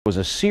Was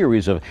a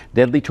series of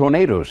deadly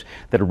tornadoes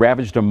that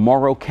ravaged a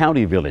Morrow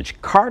County village.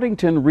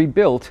 Cardington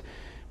rebuilt,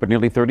 but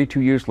nearly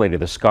 32 years later,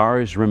 the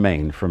scars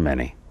remain for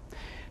many.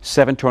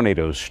 7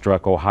 tornadoes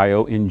struck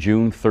Ohio in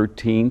June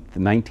 13,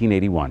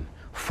 1981.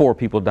 4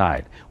 people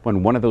died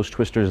when one of those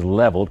twisters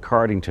leveled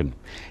Cardington.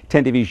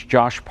 10 TV's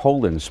Josh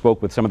Poland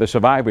spoke with some of the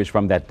survivors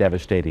from that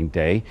devastating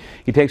day.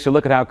 He takes a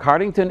look at how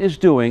Cardington is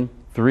doing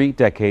 3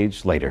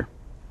 decades later.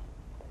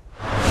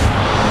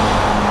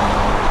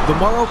 The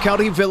Morrow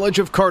County village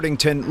of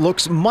Cardington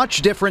looks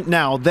much different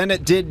now than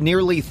it did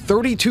nearly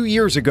 32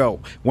 years ago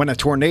when a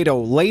tornado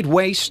laid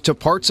waste to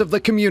parts of the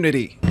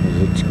community.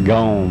 It's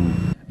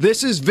gone.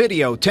 This is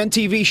video 10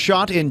 TV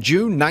shot in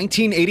June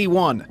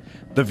 1981.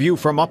 The view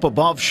from up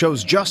above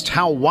shows just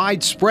how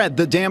widespread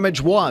the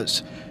damage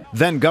was.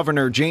 Then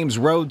Governor James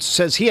Rhodes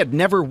says he had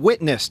never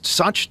witnessed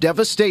such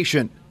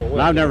devastation.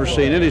 I've never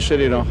seen any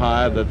city in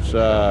Ohio that's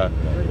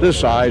this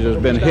size has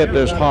been hit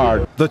this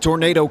hard. The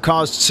tornado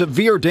caused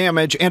severe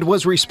damage and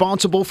was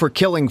responsible for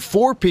killing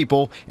 4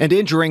 people and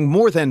injuring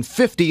more than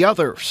 50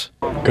 others.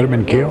 Could have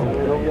been killed.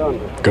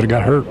 Could have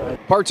got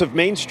hurt. Parts of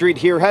Main Street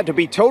here had to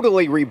be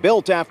totally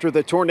rebuilt after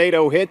the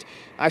tornado hit.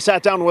 I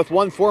sat down with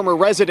one former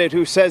resident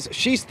who says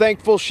she's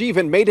thankful she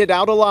even made it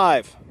out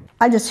alive.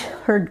 I just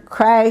heard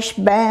crash,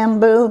 bam,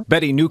 boom.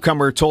 Betty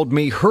Newcomer told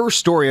me her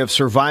story of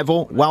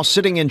survival while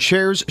sitting in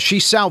chairs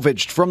she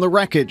salvaged from the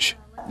wreckage.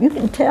 You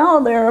can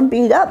tell they're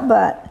beat up,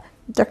 but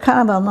they're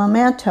kind of a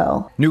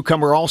memento.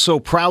 Newcomer also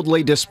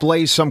proudly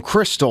displays some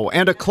crystal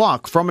and a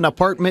clock from an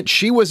apartment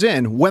she was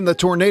in when the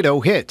tornado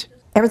hit.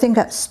 Everything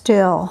got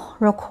still,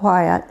 real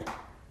quiet.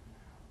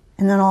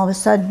 And then all of a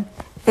sudden,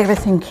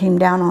 everything came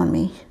down on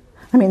me.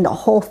 I mean, the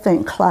whole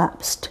thing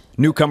collapsed.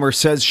 Newcomer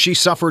says she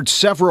suffered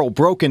several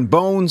broken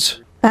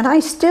bones. And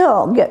I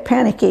still get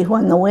panicky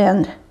when the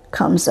wind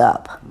comes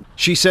up.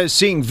 She says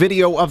seeing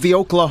video of the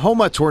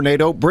Oklahoma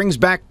tornado brings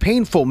back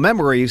painful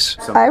memories.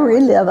 I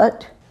relive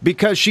it.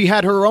 Because she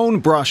had her own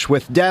brush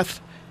with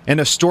death in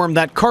a storm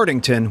that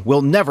Cardington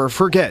will never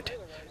forget.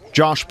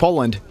 Josh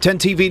Poland, 10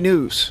 TV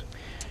News.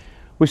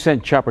 We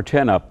sent Chopper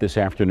 10 up this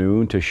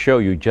afternoon to show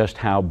you just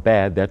how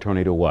bad that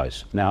tornado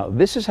was. Now,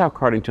 this is how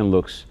Cardington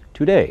looks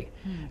today.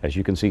 As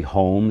you can see,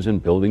 homes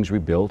and buildings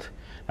rebuilt.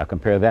 Now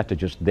compare that to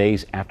just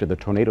days after the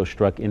tornado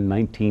struck in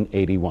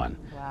 1981.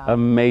 Wow.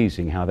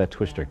 Amazing how that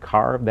twister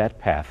carved that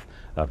path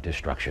of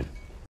destruction.